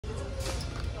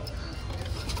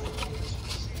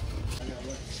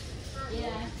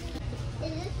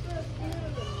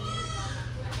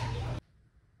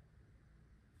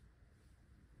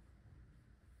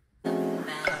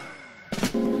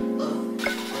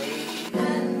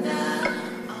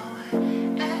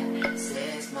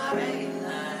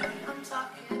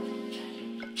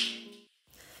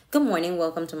Good morning,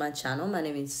 welcome to my channel. My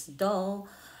name is Doll.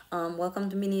 Welcome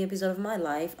to mini episode of my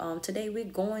life. Today we're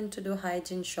going to do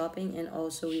hygiene shopping, and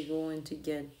also we're going to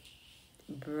get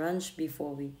brunch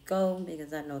before we go,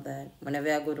 because I know that whenever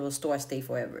I go to a store I stay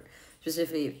forever,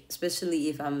 especially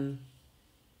if I'm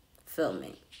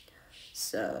filming.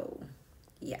 So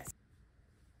yes.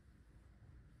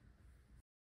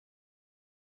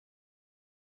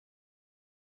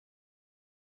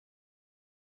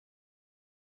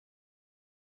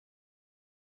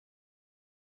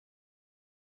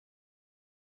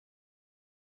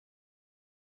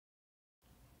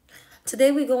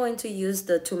 Today we're going to use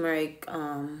the turmeric,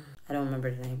 I don't remember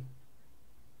the name,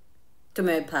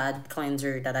 turmeric pad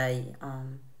cleanser that I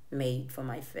made for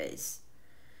my face.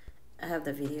 I have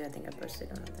the video, I think I posted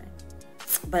on the thing.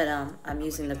 But I'm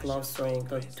using the gloves so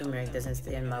the turmeric doesn't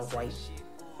stay in my white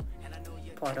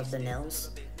part of the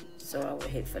nails. So I would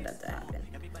hate for that to happen.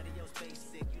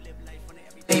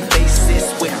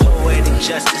 With poetic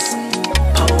justice.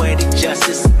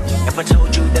 If I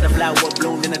told you that a flower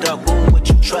bloomed in a dark room, would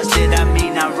you trust it? I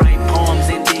mean, I write poems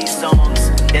in these songs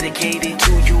dedicated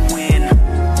to you when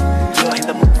you're in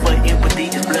the mood for empathy.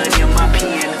 There's blood in my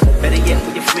pen. Better yet,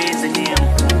 for your friends and them.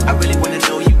 I really wanna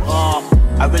know you off.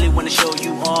 I really wanna show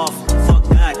you off. Fuck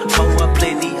that. Pour up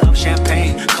plenty of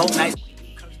champagne. Cold nights.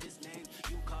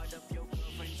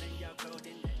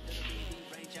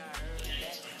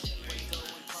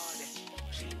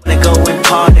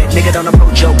 Nigga don't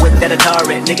approach you with that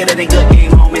Atari. Nigga that ain't good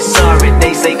game home is sorry.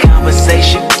 They say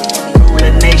conversation rule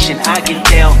a nation. I can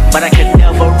tell, but I could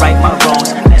never right my wrongs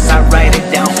unless I write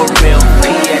it down for real.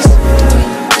 P.S.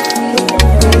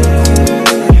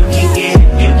 You can get it,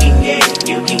 you can get it,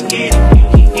 you can get it, you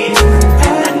can get it.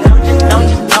 And I know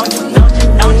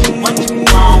you what you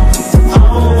want.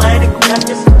 Oh, what it got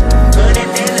this good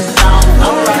and in the song.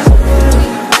 Alright.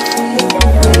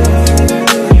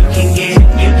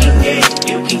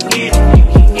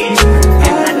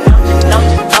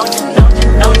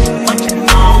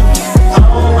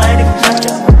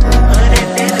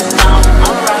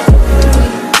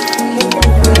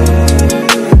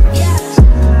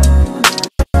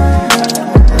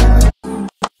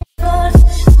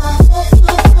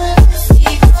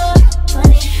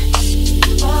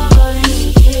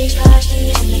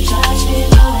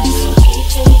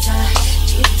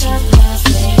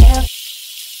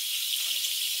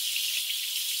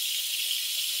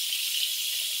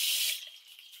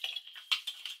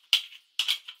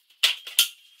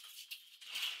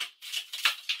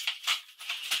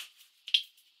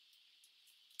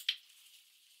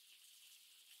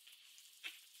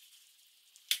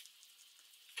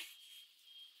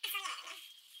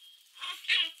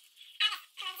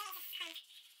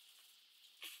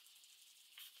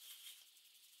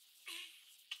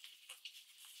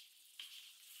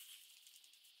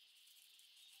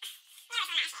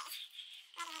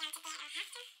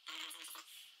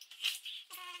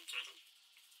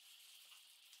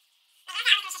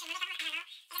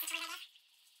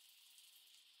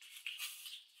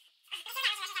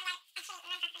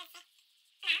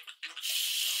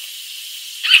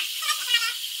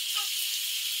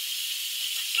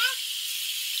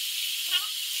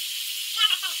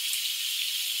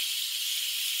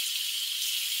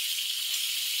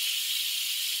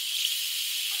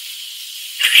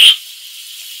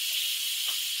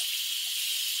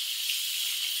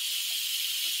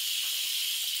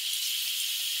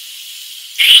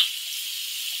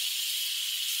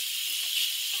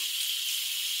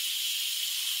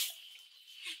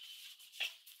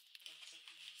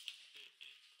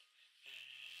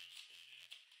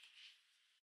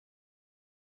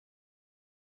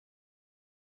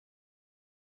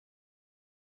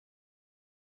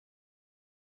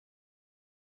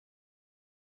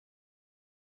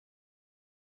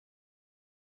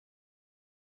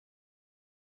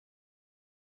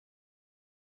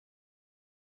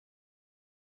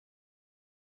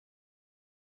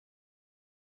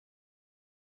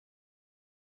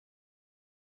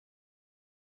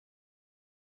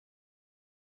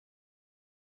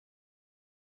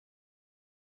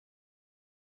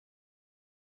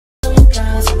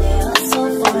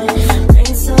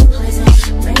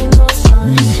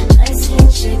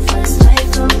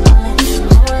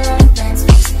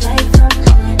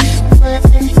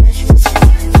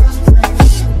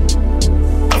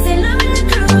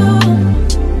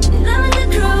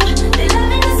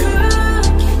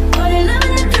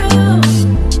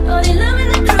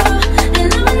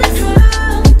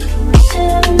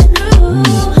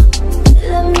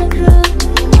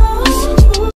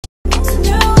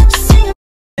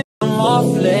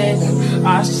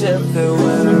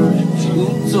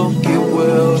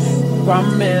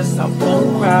 promise I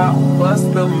won't cry over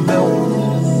spilled milk.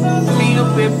 Give me a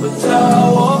paper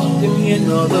towel, give me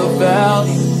another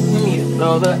valley, give me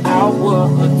another hour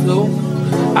or two.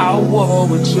 I'll war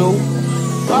with you.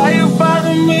 Why you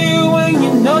bother me when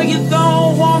you know you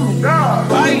don't want me?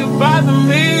 Why you bother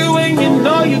me when you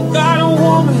know you got a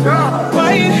woman?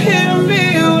 Why you hit me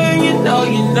when you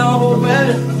know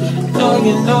better? Know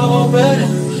you know better,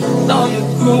 know you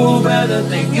groove better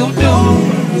than you do.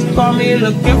 Just call me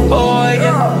looking for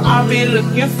you, I'll be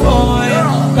looking for you.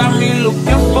 Got me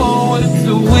looking forward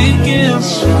to weekend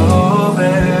show,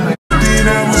 baby.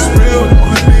 That was real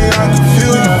quickly, I could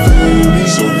feel you.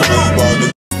 So real about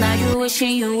it. Now you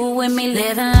wishing you were with me,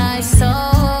 living life so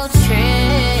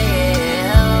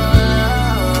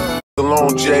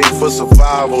On J for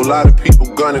survival. A lot of people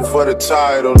gunning for the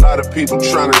title. A lot of people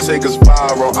trying to take us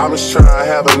viral. I'm just trying to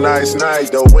have a nice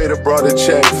night. The waiter brought a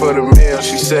check for the meal.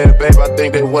 She said, babe, I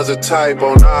think there was a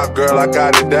typo. Nah, girl, I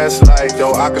got it, that's light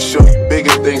though. I can show you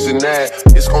bigger things than that.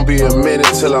 It's gonna be a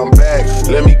minute till I'm back.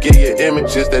 Let me get you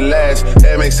images that last.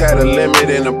 Amex had a limit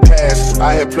in the past.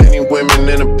 I had plenty women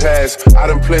in the past. I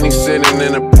done plenty sinning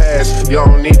in the past. You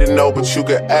don't need to know, but you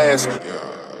can ask.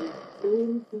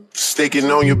 Sticking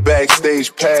on your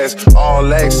backstage pass,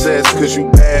 all access, cause you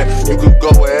bad. You could go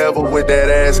wherever with that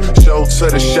ass. Show to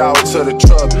the shower, to the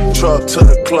truck to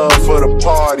the club for the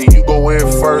party. You go in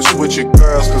first with your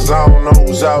girls, cause I don't know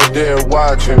who's out there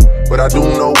watching. But I do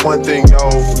know one thing, yo,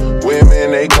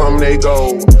 women, they come, they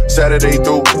go. Saturday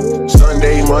through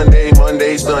Sunday,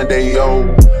 Monday, Sunday, yo.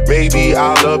 Maybe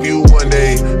I'll love you one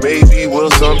day, maybe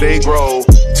we'll someday grow.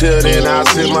 Till then, I'll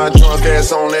sit my drunk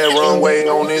ass on that runway,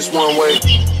 on this one way.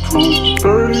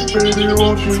 30, baby,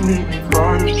 won't you meet me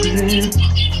by the beach?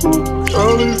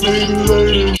 Tell this baby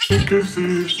later, you can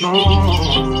see it's not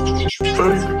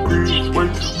 30 degrees, way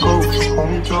too cold for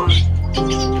home tight.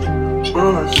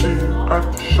 Will I see you at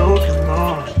the show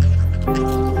tonight?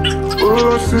 Will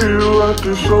I see you at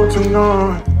the show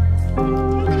tonight?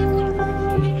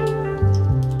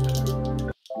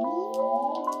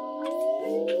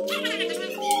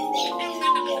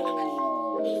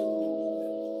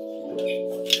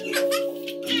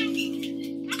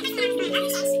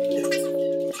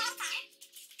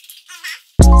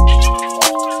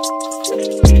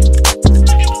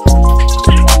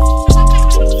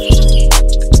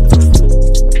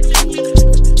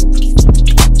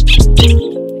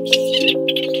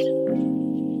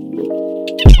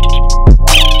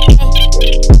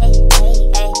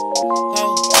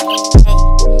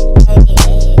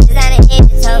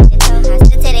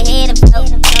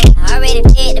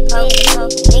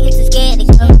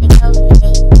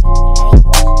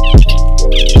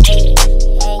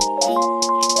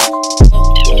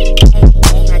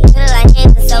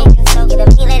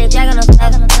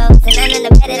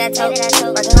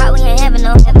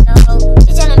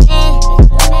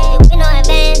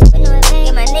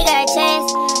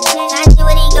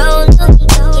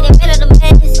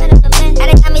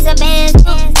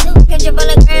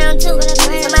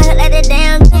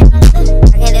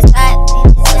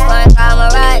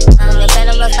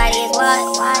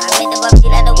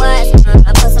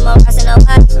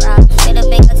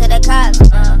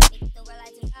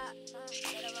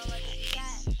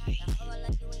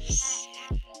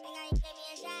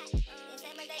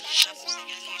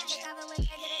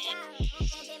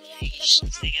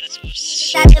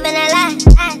 Stop living a lie.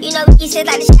 You know we keep shit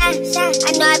like the sky.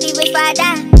 I know I be rich before I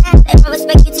die. They don't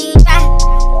respect you till you try.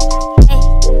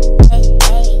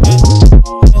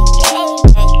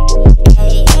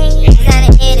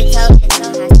 Designer head to toe.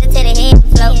 I stood to the head to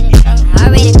float. I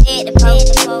already fed the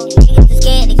post. Niggas too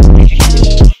scared to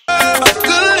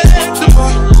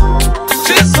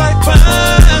just like fine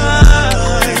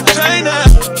China.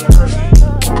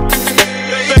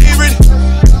 Favorite,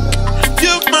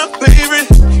 you're my favorite.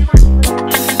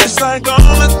 It's like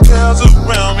all the girls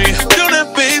around me do their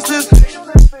faces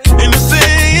and they're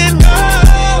saying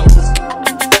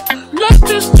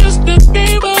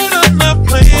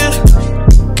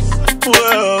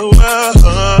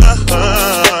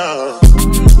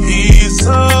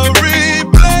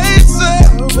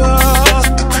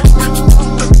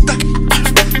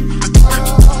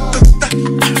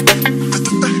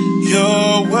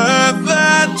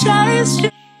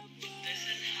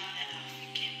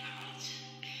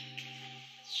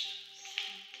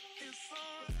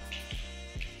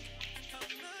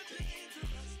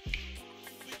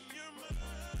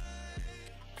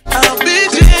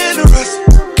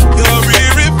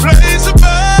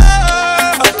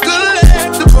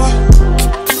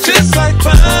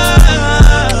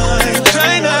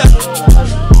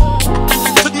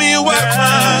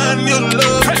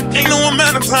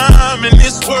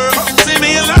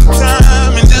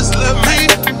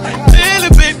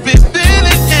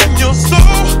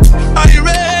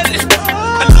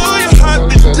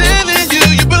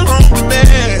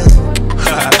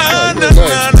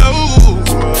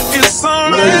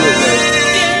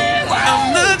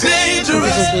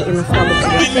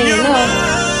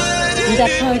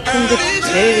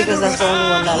Maybe because that's the only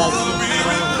one that I see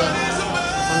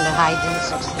from the hygiene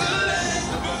section.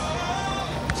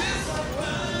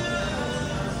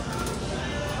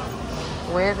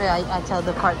 Wherever I tell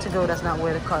the cart to go, that's not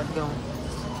where the cart going.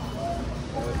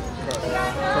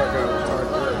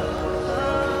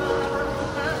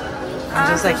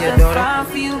 Just like your daughter. I'm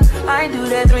gonna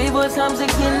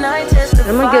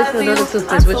get your daughter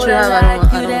toothpaste. What you have, I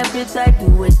don't.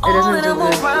 It doesn't do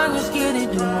good.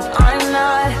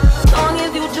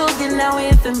 Now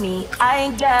in for me, I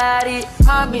ain't got it.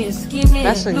 My bitch skimming,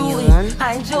 That's a new Louis. one.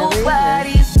 I ain't your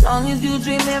body. As long as you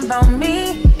dreaming about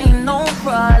me, ain't no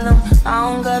problem. I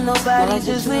don't got nobody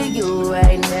just with you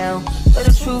right now. But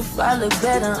the truth, I look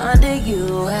better under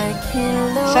you. I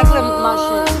can't lose. Chocolate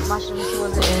mushroom, she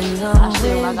was in.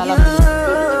 Mushroom, I got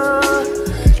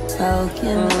How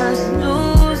can I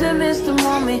snooze and miss the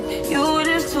moment? You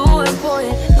just too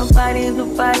important. Nobody's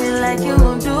like you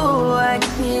do. I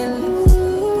can't lose.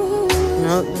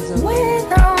 Nope, when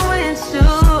I'm with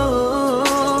you,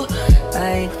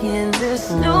 I can just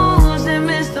snooze and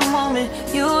miss the moment.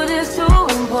 You just too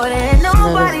important.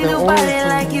 Nobody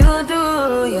like you do.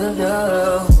 You do.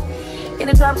 In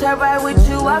the top tier ride with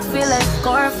you, I feel like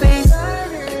Scarface.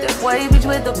 Like that white bitch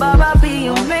with the bob, I'll be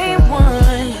your main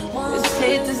one. Let's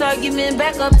take this argument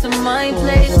back up to my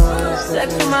place.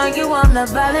 Sex among you, I'm not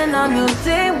violent on you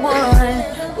day one.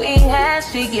 We had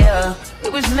shit, yeah.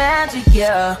 It was magic,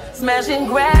 yeah. Smash and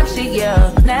grab shit,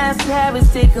 yeah. Nasty habits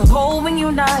take a hold when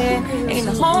you're not here. Ain't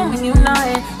a home when you're not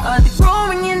here. They grow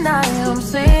when you're not here. I'm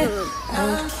saying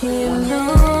I can't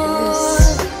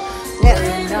lose.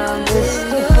 When I'm with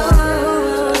you.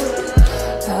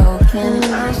 How can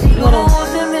I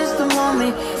snooze and miss the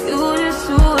moment? You just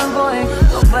too important.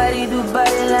 Nobody do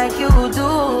body like you do.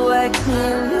 I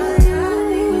can't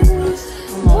lose.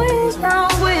 When I'm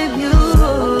with you.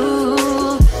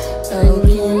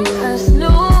 I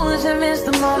snooze and miss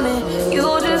the moment. You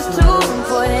just too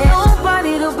important.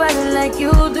 Nobody do body like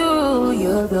you do.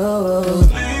 You do.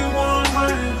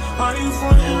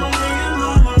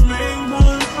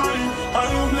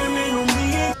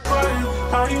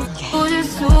 You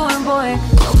just too important.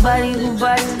 Nobody do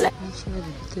body like.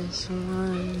 This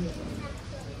one.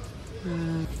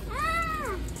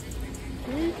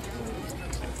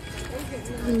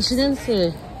 She didn't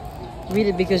say read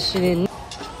it because she didn't.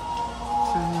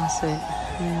 That's it.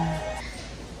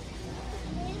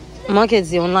 Market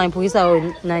the online police are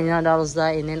 $99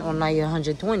 that, and then online you're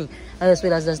 $120. I just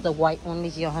realized that's the white only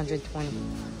here $120.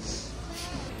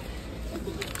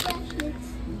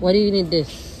 Why do you need this?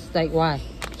 Like why?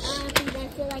 Because I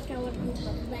feel like I want to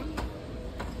go back.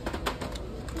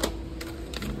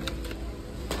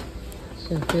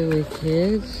 So with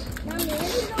kids. Mommy,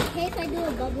 this is okay if I do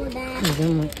a bubble bath. I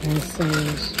don't want my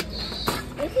sons.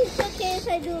 This is okay if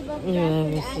I do a bubble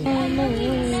Yeah,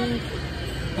 bath.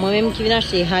 Moi-même qui vient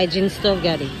acheter hygiene stuff,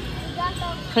 regardez. We got the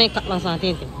Prenez 4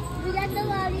 centimes.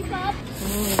 lollipop.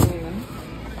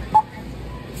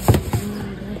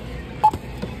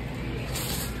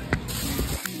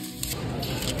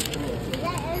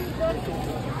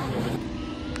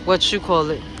 What you call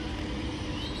it?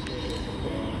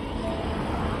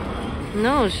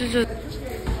 No, she just.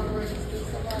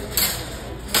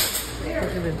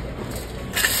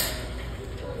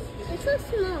 It's so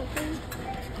small.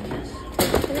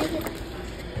 Can I get...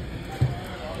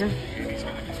 Yeah.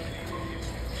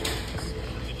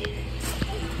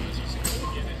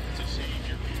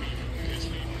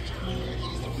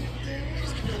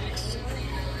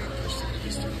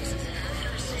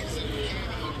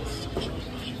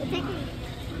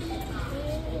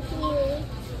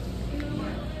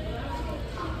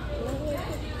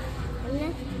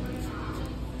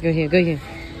 Go here, go here.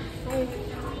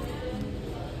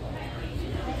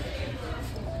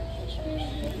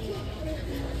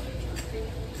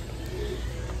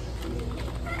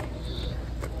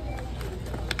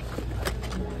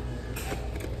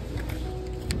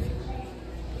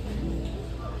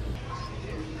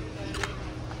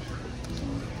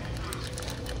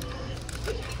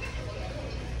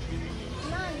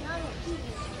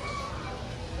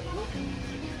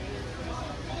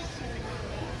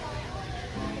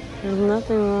 There's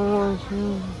nothing wrong with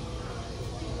you.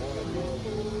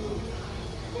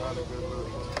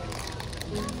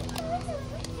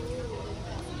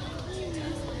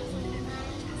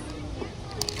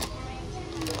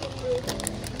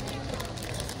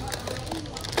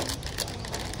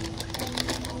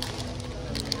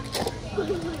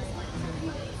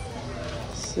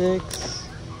 Six.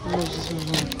 How much is this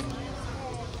one?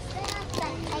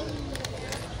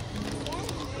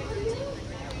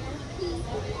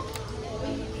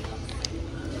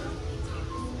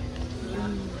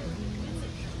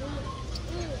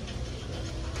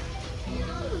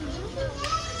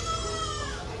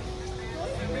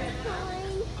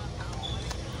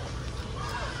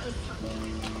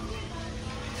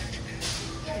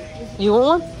 You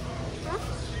want one?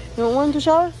 You want one to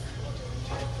shower?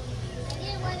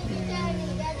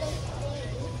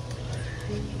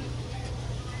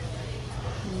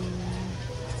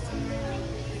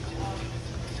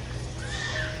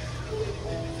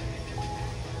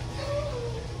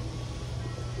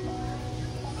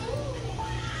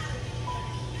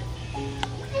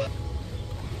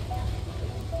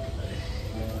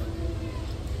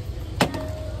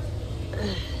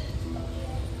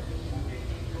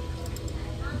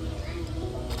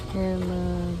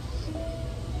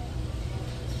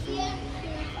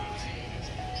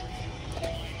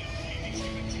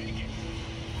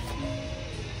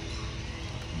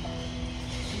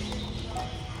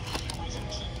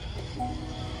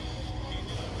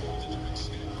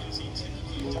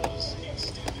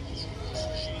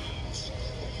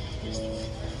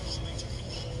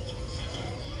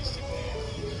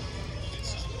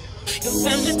 Your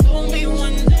family told me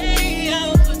one day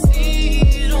I would see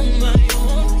it on my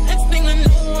own. Next thing I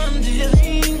know, I'm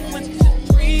dealing with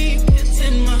the 3 kids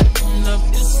in my own.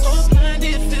 Love is so blind,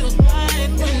 it feels right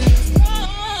when it's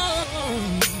gone.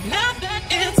 Now that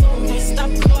it's over,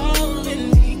 stop calling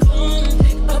me, come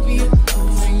pick up your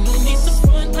clothes. Ain't no need to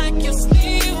front like you're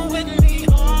still with me.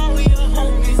 All your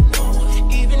homies know,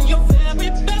 even your very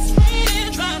best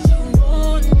friend tried to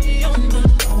warn me on the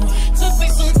low. Took me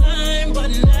some time, but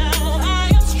now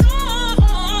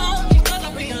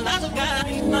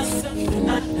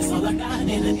that's all I got in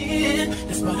the end.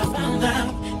 That's what I found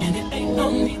out, and it ain't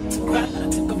no need to cry. I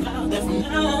took a vow that from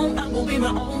now on I'm gonna be my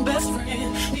own best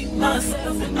friend. Be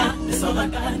myself and I. That's all I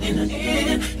got in the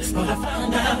end. That's what I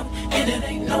found out, and it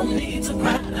ain't no need to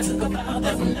cry. I took a vow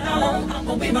that from now on I'm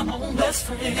gonna be my own best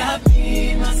friend. Got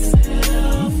me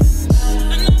myself.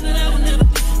 I know that I will never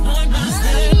disappoint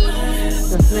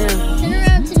myself. Yes, ma'am. Turn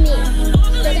around to me. All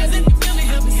the ladies, if you feel me,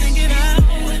 help me sing it out.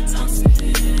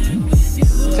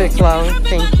 Take flower.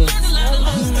 Thank you.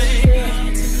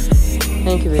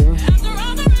 Thank you, baby.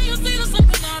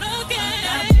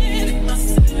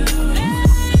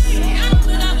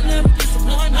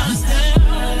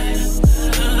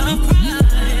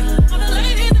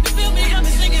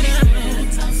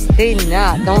 They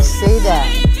not. Don't say that.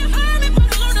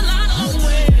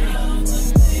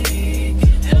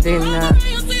 They not.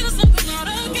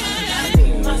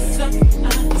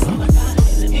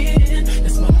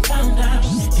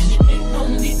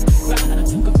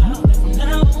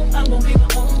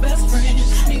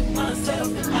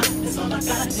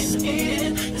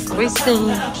 We sing.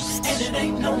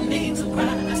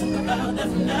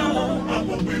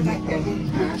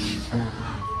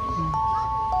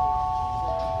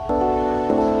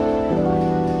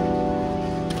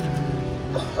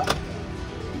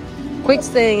 Quick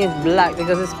staying is black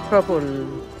because it's purple.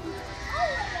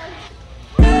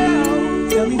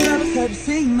 Tell me that I had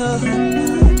seen her.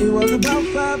 It was about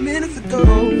 5 minutes ago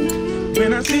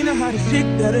when I seen the hottest chick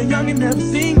that a youngin' never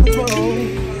seen before.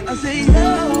 I say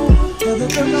yo, cause the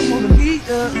girl I wanna meet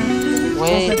her.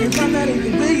 Wait. Second time that ain't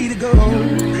the way to go.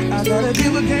 I gotta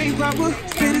give her game proper.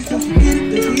 Spit it so she get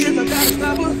it. There she is, I gotta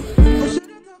stop her. Or should I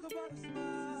talk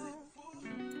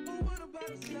about a smile?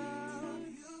 Or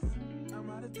what about a smile?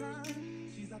 I'm out of time.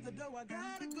 She's out the door, I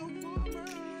gotta go for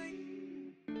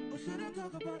mine. Or should I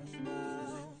talk about a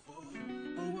smile?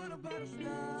 Or what about a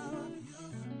smile?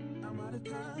 I'm out of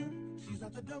time. She's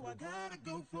out the door, I gotta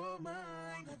go for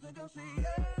mine. Got to go say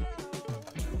yeah.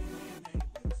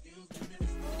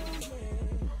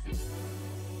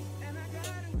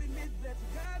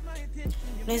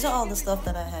 These are all the stuff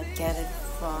that I had gathered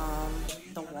from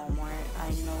the Walmart.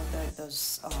 I know that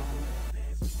those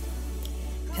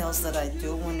pills that I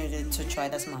do wanted to try.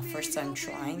 That's my first time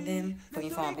trying them. Pour une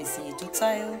fois en essayer tout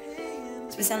ça,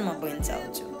 spécialement brain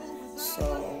cell too.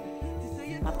 So,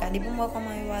 I've got even more on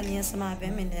my audience, some of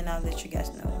them, and then I'll let you guys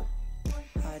know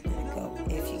how did it go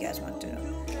if you guys want to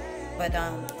know. But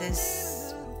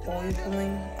this oil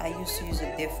pulling, I used to use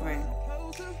a different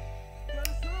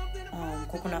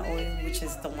coconut oil, which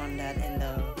is the one that in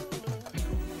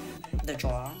the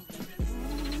jar.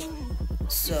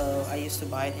 So I used to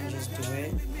buy it and just do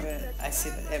it. But I see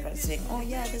that everybody saying, "Oh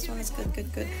yeah, this one is good,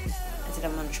 good, good." I said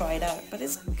I'm gonna try it out, but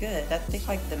it's good. I think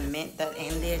like the mint that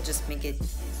in there just make it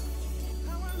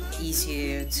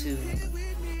easier to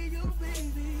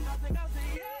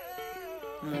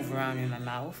move around in my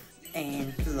mouth,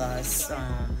 and plus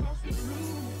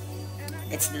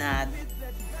it's not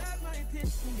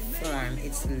form,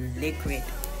 it's liquid,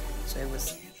 so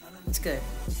it's good.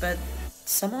 But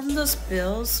some of those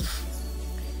pills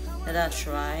that I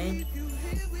tried,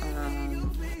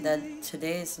 that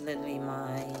today is literally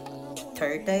my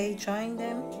 3rd day trying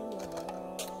them,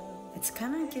 it's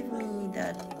kind of giving me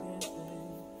that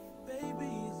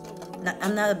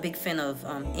I'm not a big fan of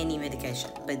any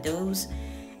medication, but those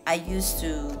I used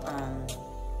to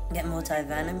get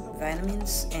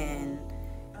multivitamins, and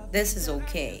this is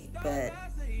okay, but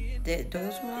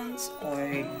those ones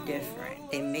are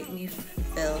different. They make me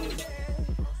feel,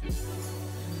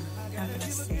 how can I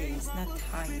say, it's not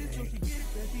tired.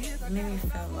 It made me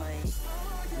feel like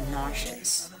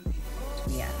nauseous, to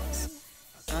be honest.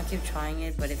 I'll keep trying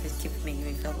it, but if it keeps making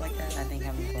me feel like that, I think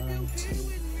I'm going to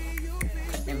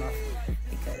cut them off,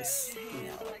 because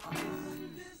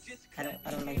I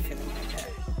don't like feeling like that.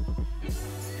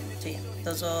 So yeah,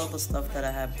 those are all the stuff that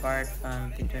I have borrowed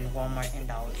from between Walmart and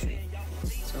Dollar Tree.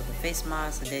 So the face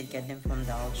masks, I did get them from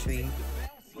Dollar Tree.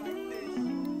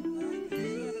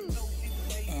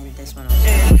 And this one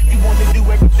also. You wanna do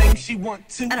everything she want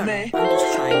to, I don't know, man. I'm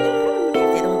just trying them.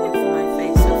 If they don't work for my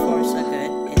face, so far so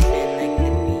good. It's been like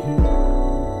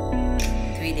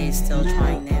maybe 3 days still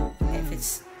trying them. If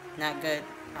it's not good,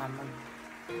 I'm gonna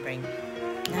bring them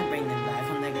back.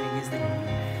 I'm not gonna use them.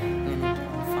 I'm gonna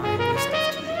find new stuff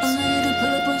to use.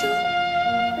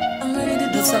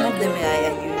 And some of them I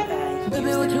use them in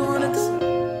the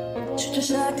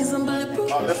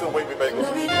past. Listen, wake me back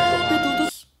up.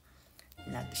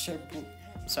 Not the shampoo.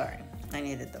 Sorry, I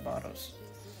needed the bottles.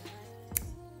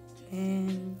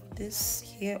 And this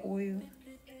hair oil,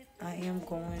 I am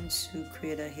going to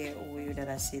create a hair oil that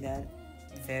I see that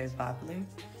very popular.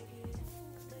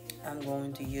 I'm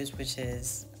going to use, which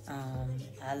is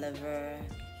aloe vera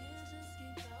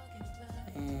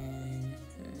and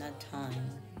not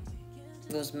thyme,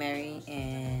 rosemary,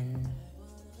 and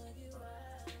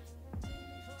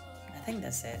I think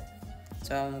that's it.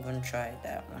 So I'm gonna try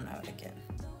that one out again.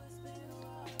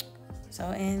 So,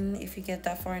 and if you get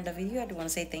that far in the video, I do want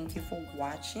to say thank you for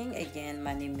watching. Again,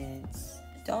 my name is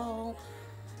Doll.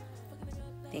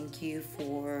 Thank you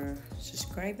for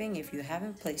subscribing. If you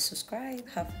haven't, please subscribe.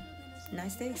 Have a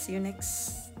nice day. See you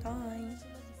next time.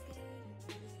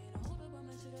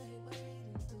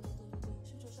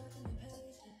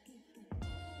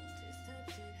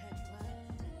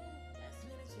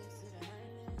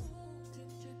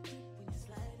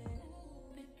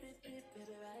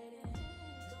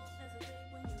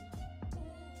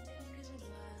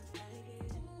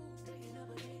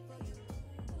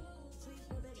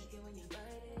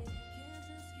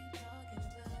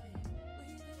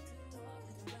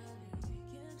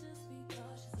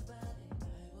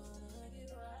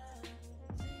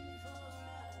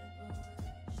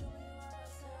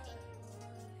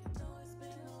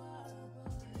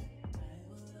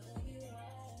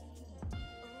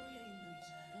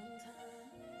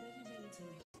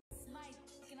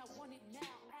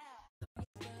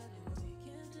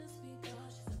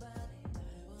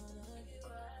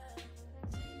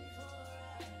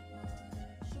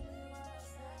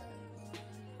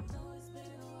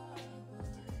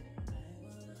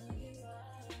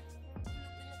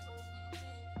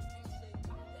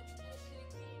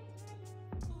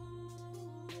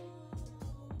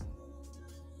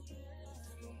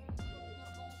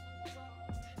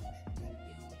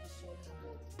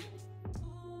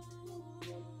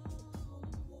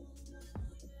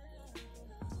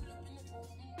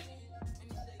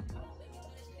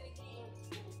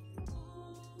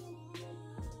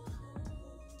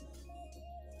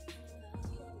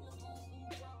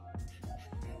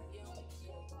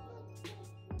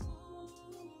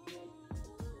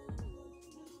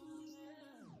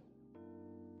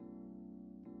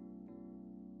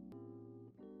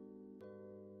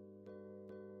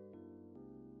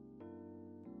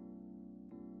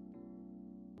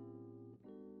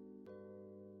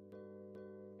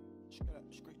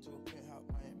 Straight to a penthouse,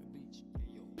 Miami Beach.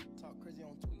 Talk crazy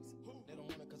on tweets. They don't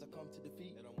want it cause I come to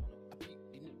defeat. I peep,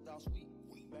 these niggas all sweet.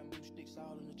 Bamboo sticks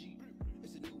all in the Jeep.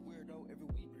 It's a new weirdo every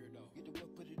week. Get the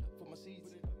work, put it up for my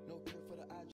seeds. No care for the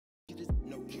IG.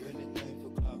 No care anything for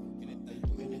club. They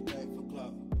do anything for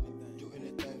club. Do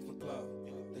anything for club.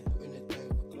 They do anything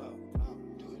for club.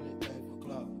 Do anything for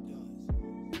club.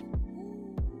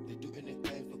 They do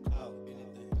anything for club.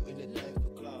 Do anything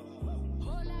for club.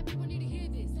 Whole lot of people need to hear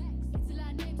this. It's a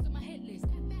lot of names on my hit list.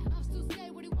 I'll still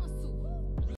say what he wants to.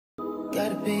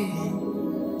 Gotta be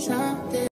something.